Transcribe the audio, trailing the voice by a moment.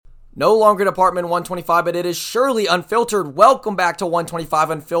No longer Department 125, but it is surely Unfiltered. Welcome back to 125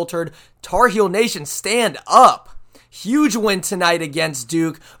 Unfiltered. Tar Heel Nation, stand up. Huge win tonight against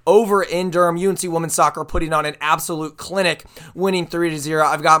Duke over in Durham. UNC women's soccer putting on an absolute clinic, winning 3-0.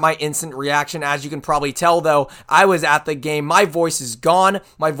 I've got my instant reaction. As you can probably tell, though, I was at the game. My voice is gone.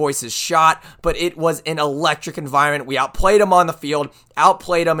 My voice is shot, but it was an electric environment. We outplayed them on the field,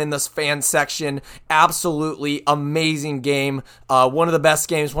 outplayed them in this fan section. Absolutely amazing game. One of the best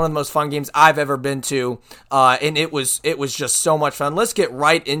games, one of the most fun games I've ever been to, and it was just so much fun. Let's get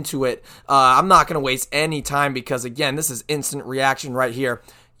right into it. I'm not going to waste any time because, again, this is instant reaction right here.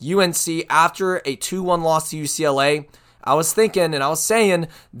 UNC, after a 2-1 loss to UCLA, I was thinking and I was saying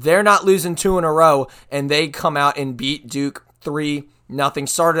they're not losing 2 in a row, and they come out and beat Duke 3-0.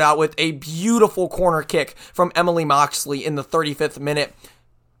 Started out with a beautiful corner kick from Emily Moxley in the 35th minute.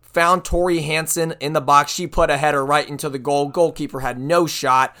 Found Tori Hansen in the box. She put a header right into the goal. Goalkeeper had no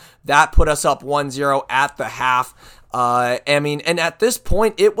shot. That put us up 1-0 at the half. And at this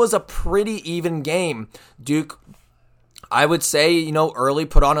point, it was a pretty even game. Duke, I would say, early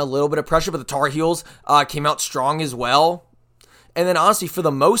put on a little bit of pressure, but the Tar Heels came out strong as well. And then honestly, for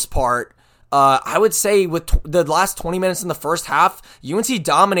the most part, I would say with the last 20 minutes in the first half, UNC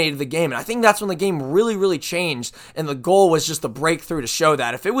dominated the game. And I think that's when the game really, really changed. And the goal was just the breakthrough to show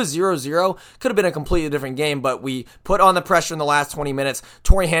that. If it was 0-0, could have been a completely different game. But we put on the pressure in the last 20 minutes.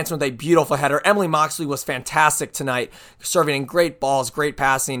 Tori Hansen with a beautiful header. Emily Moxley was fantastic tonight, serving in great balls, great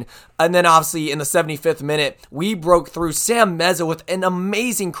passing. And then obviously in the 75th minute, we broke through. Sam Meza with an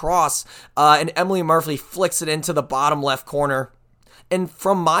amazing cross. And Emily Murphy flicks it into the bottom left corner. And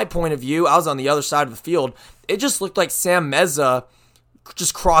from my point of view, I was on the other side of the field. It just looked like Sam Meza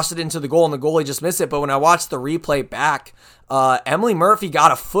just crossed it into the goal and the goalie just missed it. But when I watched the replay back, Emily Murphy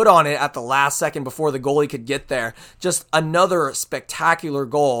got a foot on it at the last second before the goalie could get there. Just another spectacular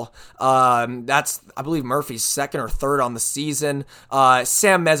goal. That's, I believe, Murphy's second or third on the season.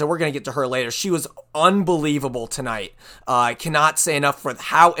 Sam Meza, we're going to get to her later. She was unbelievable tonight. I cannot say enough for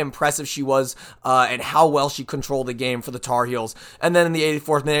how impressive she was and how well she controlled the game for the Tar Heels. And then in the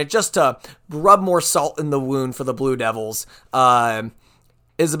 84th minute, just to rub more salt in the wound for the Blue Devils,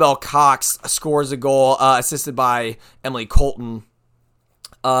 Isabel Cox scores a goal, assisted by Emily Colton.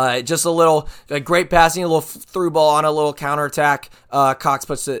 Just a great passing, a little through ball on a little counterattack. Cox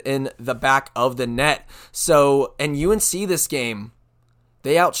puts it in the back of the net. So, and UNC this game,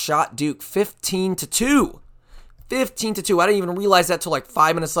 they outshot Duke 15-2. 15-2. I didn't even realize that till like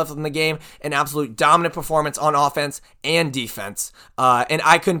 5 minutes left in the game. An absolute dominant performance on offense and defense. And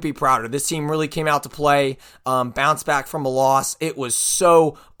I couldn't be prouder. This team really came out to play, bounced back from a loss. It was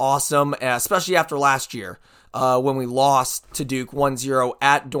so awesome, especially after last year. When we lost to Duke 1-0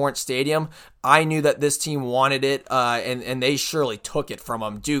 at Dorrance Stadium, I knew that this team wanted it, and they surely took it from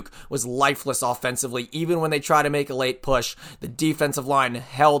them. Duke was lifeless offensively. Even when they tried to make a late push, the defensive line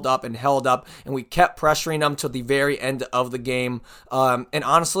held up, and we kept pressuring them to the very end of the game. And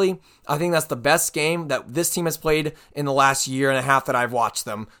honestly, I think that's the best game that this team has played in the last year and a half that I've watched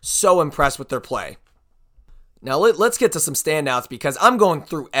them. So impressed with their play. Now, let's get to some standouts because I'm going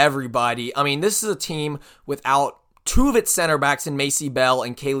through everybody. I mean, this is a team without two of its center backs in Macy Bell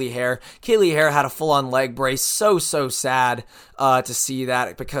and Kaylee Hare. Kaylee Hare had a full-on leg brace. So sad to see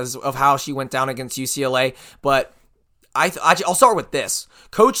that because of how she went down against UCLA. But I'll start with this.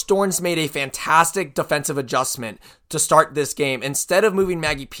 Coach Dorns made a fantastic defensive adjustment to start this game. Instead of moving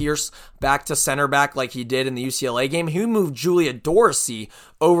Maggie Pierce back to center back like he did in the UCLA game, he moved Julia Dorsey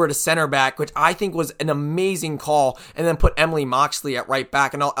over to center back, which I think was an amazing call, and then put Emily Moxley at right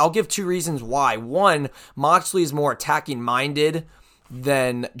back. And I'll give two reasons why. One, Moxley is more attacking minded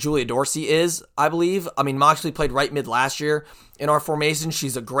than Julia Dorsey is, I believe. I mean, Moxley played right mid last year in our formation.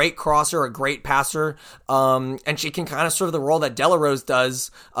 She's a great crosser, a great passer, and she can kind of serve the role that Delarose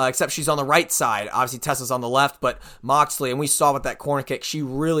does, except she's on the right side. Obviously, Tessa's on the left, but Moxley, and we saw with that corner kick, she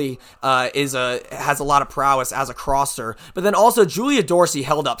really has a lot of prowess as a crosser. But then also, Julia Dorsey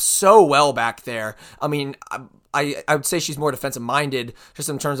held up so well back there. I mean, I would say she's more defensive-minded, just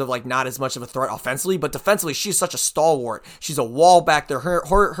in terms of like not as much of a threat offensively, but defensively, she's such a stalwart. She's a wall back there.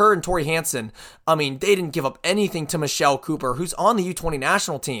 Her and Tori Hansen, I mean, they didn't give up anything to Michelle Cooper, who's on the U20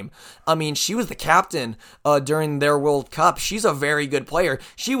 national team. I mean, she was the captain during their World Cup. She's a very good player.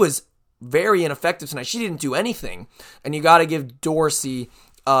 She was very ineffective tonight. She didn't do anything. And you got to give Dorsey,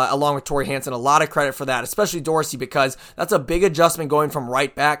 along with Tori Hansen, a lot of credit for that, especially Dorsey, because that's a big adjustment going from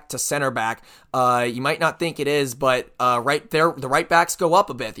right back to center back. You might not think it is, but right there, the right backs go up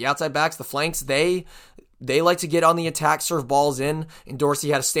a bit. The outside backs, the flanks, they they like to get on the attack, serve balls in, and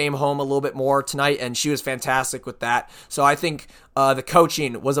Dorsey had to stay home a little bit more tonight, and she was fantastic with that. So I think the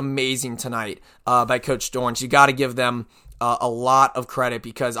coaching was amazing tonight by Coach Dorrance. You got to give them a lot of credit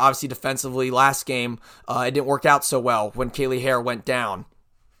because obviously defensively last game it didn't work out so well when Kaylee Hare went down.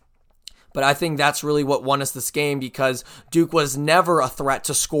 But I think that's really what won us this game because Duke was never a threat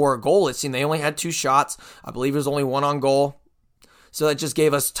to score a goal. It seemed they only had 2 shots. I believe it was only 1 on goal. So that just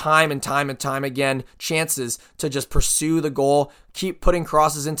gave us time and time again chances to just pursue the goal, keep putting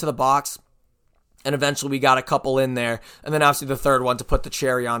crosses into the box, and eventually we got a couple in there. And then obviously the third one to put the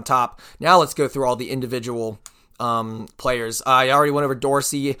cherry on top. Now let's go through all the individual players. I already went over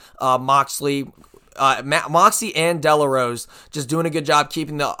Dorsey, Moxley and Delarose just doing a good job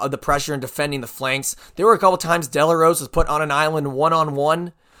keeping the pressure and defending the flanks. There were a couple times Delarose was put on an island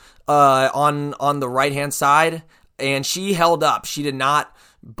one-on-one on the right-hand side, and she held up. She did not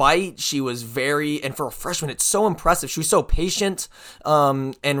bite. She was and for a freshman, it's so impressive. She was so patient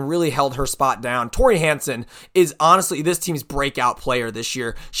and really held her spot down. Tori Hansen is honestly this team's breakout player this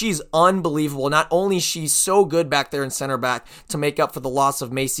year. She's unbelievable. Not only is she so good back there in center back to make up for the loss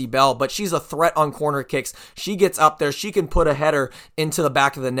of Macy Bell, but she's a threat on corner kicks. She gets up there. She can put a header into the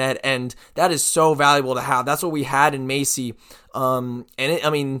back of the net, and that is so valuable to have. That's what we had in Macy.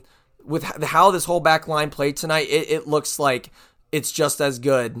 With how this whole back line played tonight, it looks like it's just as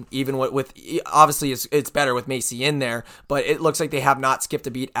good, even with obviously it's better with Macy in there, but it looks like they have not skipped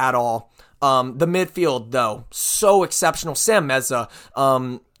a beat at all. The midfield, though, so exceptional. Sam Meza,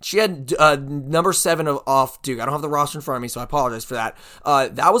 she had number 7 off Duke. I don't have the roster in front of me, so I apologize for that.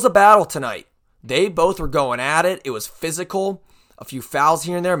 That was a battle tonight. They both were going at it. It was physical. A few fouls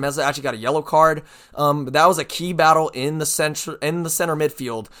here and there. Meza actually got a yellow card. But that was a key battle in the center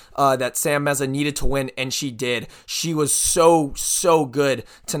midfield that Sam Meza needed to win, and she did. She was so good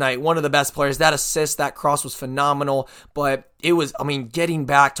tonight. One of the best players. That assist, that cross was phenomenal. But it was, getting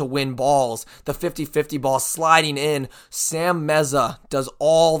back to win balls. The 50-50 ball sliding in. Sam Meza does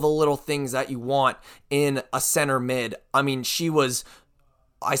all the little things that you want in a center mid.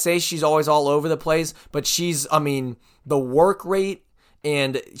 I say she's always all over the place, but she's, the work rate,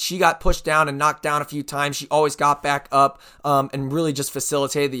 and she got pushed down and knocked down a few times. She always got back up and really just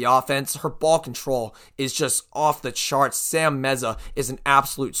facilitated the offense. Her ball control is just off the charts. Sam Meza is an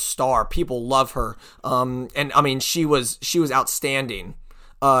absolute star. People love her. She was outstanding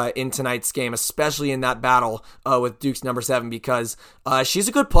in tonight's game, especially in that battle with Duke's number 7 because she's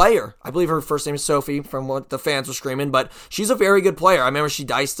a good player. I believe her first name is Sophie from what the fans were screaming, but she's a very good player. I remember she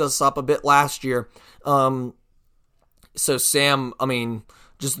diced us up a bit last year. So Sam,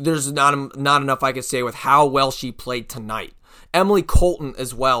 there's not enough I could say with how well she played tonight. Emily Colton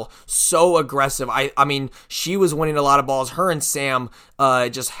as well, so aggressive. She was winning a lot of balls. Her and Sam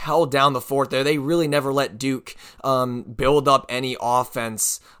just held down the fort there. They really never let Duke build up any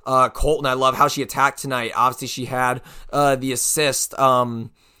offense. Colton, I love how she attacked tonight. Obviously, she had the assist, but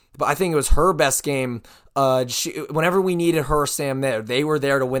I think it was her best game. Whenever we needed her or Sam there, they were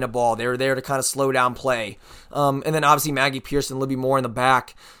there to win a ball. They were there to kind of slow down play. And then obviously Maggie Pearson, Libby Moore in the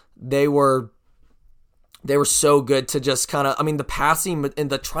back, they were so good to just kind of, the passing and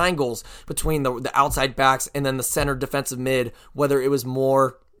the triangles between the outside backs and then the center defensive mid, whether it was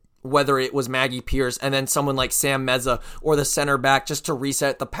Maggie Pierce and then someone like Sam Meza or the center back, just to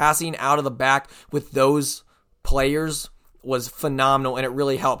reset the passing out of the back with those players was phenomenal, and it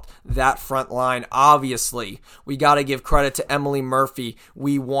really helped that front line. Obviously, we got to give credit to Emily Murphy.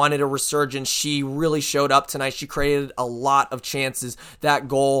 We wanted a resurgence. She really showed up tonight. She created a lot of chances. That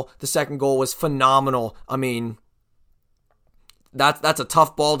goal, the second goal, was phenomenal. That's a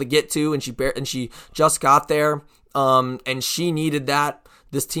tough ball to get to, and she just got there. And she needed that.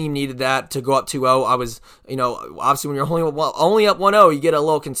 This team needed that to go up 2-0. I was, obviously when you're only up 1-0, you get a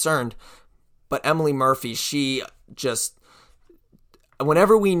little concerned. But Emily Murphy, she just,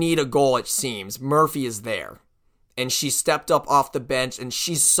 whenever we need a goal, it seems, Murphy is there. And she stepped up off the bench, and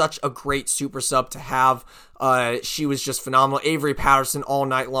she's such a great super sub to have. She was just phenomenal. Avery Patterson all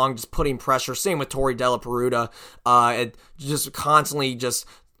night long just putting pressure. Same with Tori Della Peruta. Just constantly just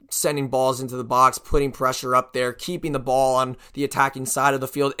sending balls into the box, putting pressure up there, keeping the ball on the attacking side of the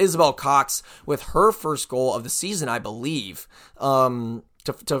field. Isabel Cox with her first goal of the season, I believe.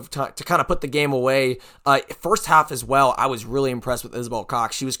 To kind of put the game away. First half as well, I was really impressed with Isabel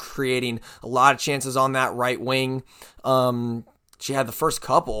Cox. She was creating a lot of chances on that right wing. She had the first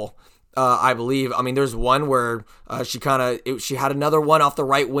couple, I believe. I mean, there's one where she had another one off the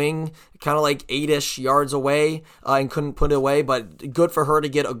right wing, kind of like 8-ish yards away, and couldn't put it away. But good for her to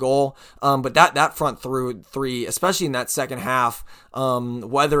get a goal. But that front three, especially in that second half,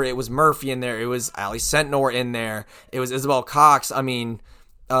 whether it was Murphy in there, it was Ali Sentnor in there, it was Isabel Cox. I mean.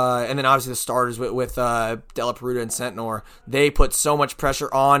 And then obviously the starters with Della Peruta and Sentnor, they put so much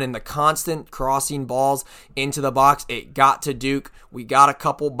pressure on, and the constant crossing balls into the box, it got to Duke. We got a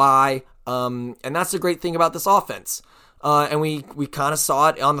couple by, and that's the great thing about this offense. And we kind of saw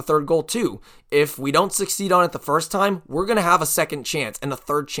it on the third goal too. If we don't succeed on it the first time, we're going to have a second chance and a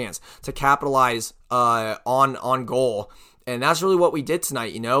third chance to capitalize on goal. And that's really what we did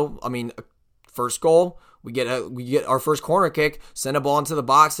tonight, I mean, first goal, we get our first corner kick, send a ball into the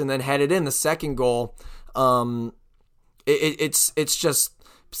box, and then head it in. The second goal, it's just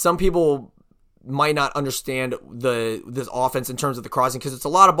some people might not understand this offense in terms of the crossing because it's a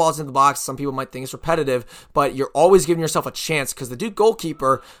lot of balls in the box. Some people might think it's repetitive, but you're always giving yourself a chance because the Duke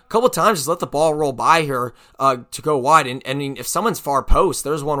goalkeeper a couple of times just let the ball roll by her to go wide. And I mean, if someone's far post,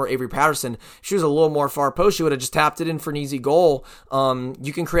 there's one where Avery Patterson, if she was a little more far post, she would have just tapped it in for an easy goal.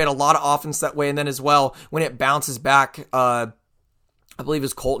 You can create a lot of offense that way. And then as well, when it bounces back, I believe it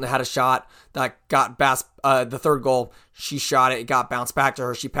was Colton had a shot that got the third goal. She shot it got bounced back to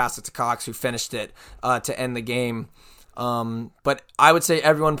her. She passed it to Cox, who finished it to end the game. But I would say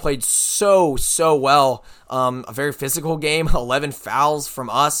everyone played so well. A very physical game. 11 fouls from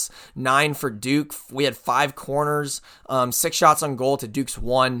us, 9 for Duke. We had 5 corners, 6 shots on goal to Duke's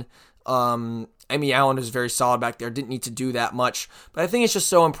 1. Emmy Allen was very solid back there. Didn't need to do that much. But I think it's just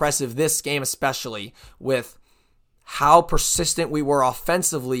so impressive, this game especially, with how persistent we were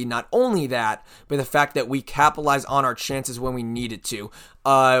offensively. Not only that, but the fact that we capitalized on our chances when we needed to.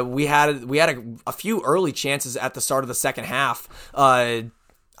 We had a few early chances at the start of the second half.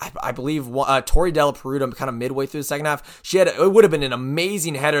 I believe Tori Della Peruta, kind of midway through the second half, it would have been an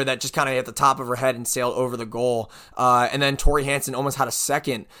amazing header that just kind of hit the top of her head and sailed over the goal. And then Tori Hansen almost had a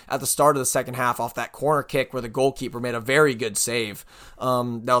second at the start of the second half off that corner kick where the goalkeeper made a very good save.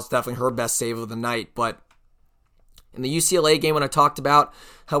 That was definitely her best save of the night. But in the UCLA game, when I talked about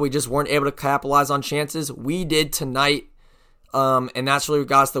how we just weren't able to capitalize on chances, we did tonight. And that's really what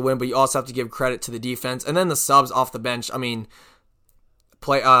got us the win, but you also have to give credit to the defense. And then the subs off the bench, I mean,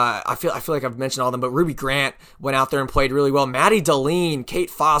 I feel like I've mentioned all of them, but Ruby Grant went out there and played really well. Maddie Deline, Kate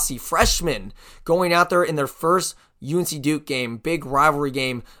Fossey, freshmen, going out there in their first UNC Duke game, big rivalry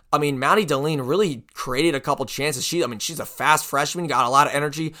game. I mean, Maddie Deline really created a couple chances. She's a fast freshman, got a lot of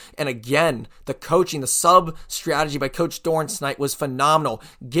energy. And again, the coaching, the sub strategy by Coach Dorrance tonight was phenomenal.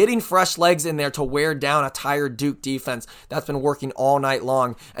 Getting fresh legs in there to wear down a tired Duke defense that's been working all night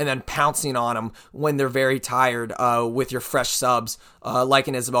long, and then pouncing on them when they're very tired with your fresh subs, like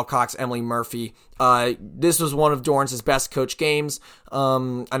in Isabel Cox, Emily Murphy. This was one of Dorrance's best coach games.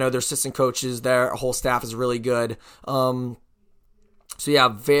 I know their assistant coaches, their whole staff is really good. So yeah,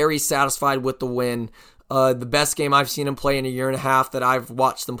 very satisfied with the win. The best game I've seen them play in a year and a half that I've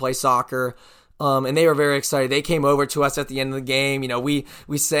watched them play soccer. And they were very excited. They came over to us at the end of the game.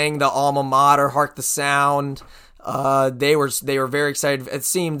 We sang the alma mater, Hark the Sound. They were very excited. It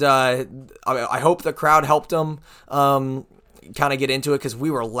seemed, I hope the crowd helped them, kind of get into it, because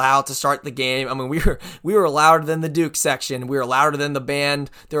we were loud to start the game. I mean, we were louder than the Duke section. We were louder than the band.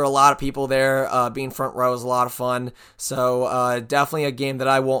 There were a lot of people there. Being front row was a lot of fun. So definitely a game that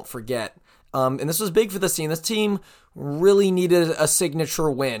I won't forget. And this was big for this team. This team really needed a signature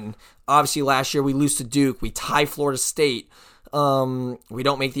win. Obviously, last year we lose to Duke. We tie Florida State. We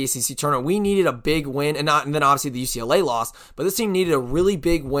don't make the ACC tournament. We needed a big win, and then obviously the UCLA loss, but this team needed a really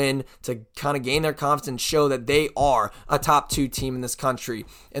big win to kind of gain their confidence and show that they are a top 2 team in this country.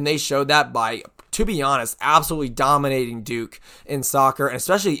 And they showed that by, to be honest, absolutely dominating Duke in soccer, and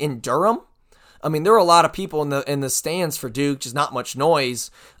especially in Durham. I mean, there were a lot of people in the stands for Duke, just not much noise.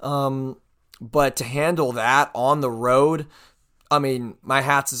 But to handle that on the road, I mean, my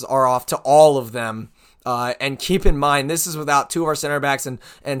hats are off to all of them. And keep in mind, this is without 2 of our center backs and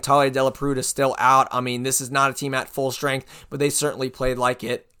Talia Della Peruta still out. I mean, this is not a team at full strength, but they certainly played like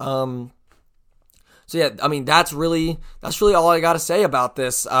it. So yeah, I mean, that's really all I got to say about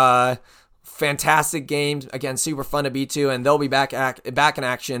this. Fantastic game. Again, super fun to be to, and they'll be back in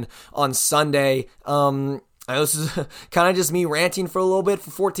action on Sunday. I know this is kind of just me ranting for a little bit for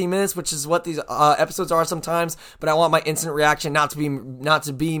 14 minutes, which is what these episodes are sometimes, but I want my instant reaction not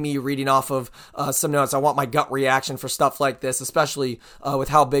to be me reading off of some notes. I want my gut reaction for stuff like this, especially with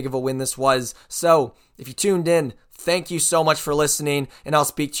how big of a win this was. So if you tuned in, Thank you so much for listening, and I'll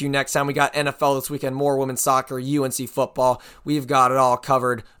speak to you next time. We got NFL this weekend, more women's soccer, UNC football. We've got it all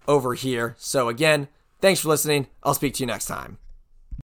covered over here. So again, thanks for listening. I'll speak to you next time.